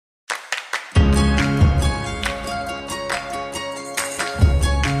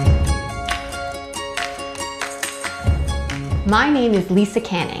My name is Lisa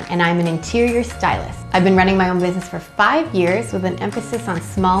Canning and I'm an interior stylist. I've been running my own business for 5 years with an emphasis on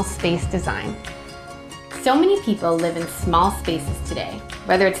small space design. So many people live in small spaces today,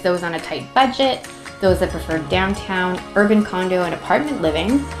 whether it's those on a tight budget, those that prefer downtown, urban condo and apartment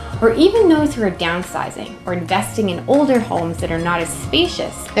living, or even those who are downsizing or investing in older homes that are not as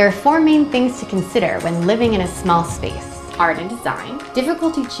spacious. There are 4 main things to consider when living in a small space. Art and design,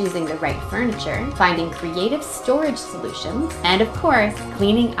 difficulty choosing the right furniture, finding creative storage solutions, and of course,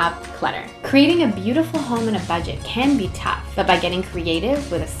 cleaning up clutter. Creating a beautiful home on a budget can be tough, but by getting creative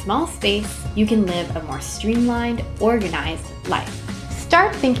with a small space, you can live a more streamlined, organized life.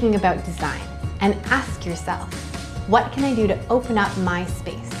 Start thinking about design and ask yourself, what can I do to open up my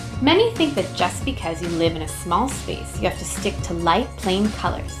space? Many think that just because you live in a small space, you have to stick to light, plain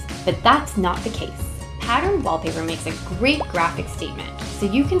colors, but that's not the case. Patterned wallpaper makes a great graphic statement, so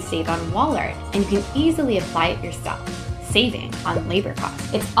you can save on wall art and you can easily apply it yourself, saving on labor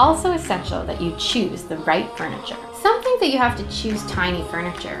costs. It's also essential that you choose the right furniture. Some think that you have to choose tiny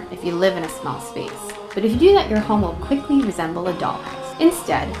furniture if you live in a small space, but if you do that, your home will quickly resemble a dollhouse.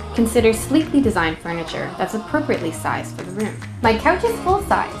 Instead, consider sleekly designed furniture that's appropriately sized for the room. My couch is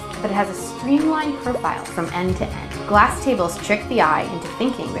full-size, but it has a streamlined profile from end to end. Glass tables trick the eye into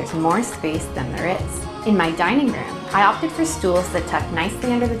thinking there's more space than there is. In my dining room, I opted for stools that tuck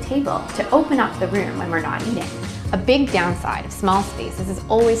nicely under the table to open up the room when we're not eating. A big downside of small spaces is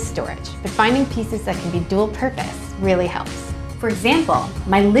always storage, but finding pieces that can be dual purpose really helps. For example,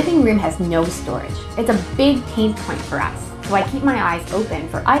 my living room has no storage. It's a big pain point for us, so I keep my eyes open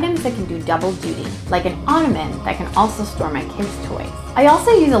for items that can do double duty, like an ottoman that can also store my kids' toys. I also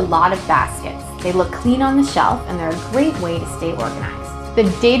use a lot of baskets. They look clean on the shelf and they're a great way to stay organized. The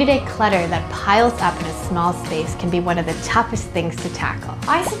day-to-day clutter that piles up in a small space can be one of the toughest things to tackle.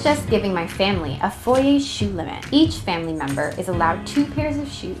 I suggest giving my family a foyer shoe limit. Each family member is allowed 2 pairs of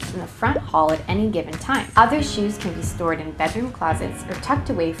shoes in the front hall at any given time. Other shoes can be stored in bedroom closets or tucked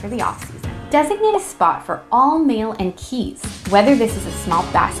away for the off-season. Designate a spot for all mail and keys. Whether this is a small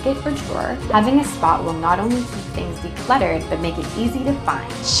basket or drawer, having a spot will not only keep things decluttered, but make it easy to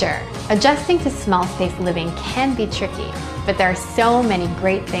find. Sure, adjusting to small space living can be tricky, but there are so many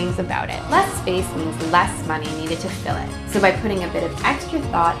great things about it. Less space means less money needed to fill it. So by putting a bit of extra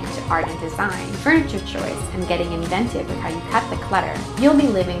thought into art and design, furniture choice, and getting inventive with how you cut the clutter, you'll be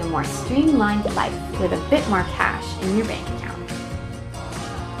living a more streamlined life with a bit more cash in your bank account.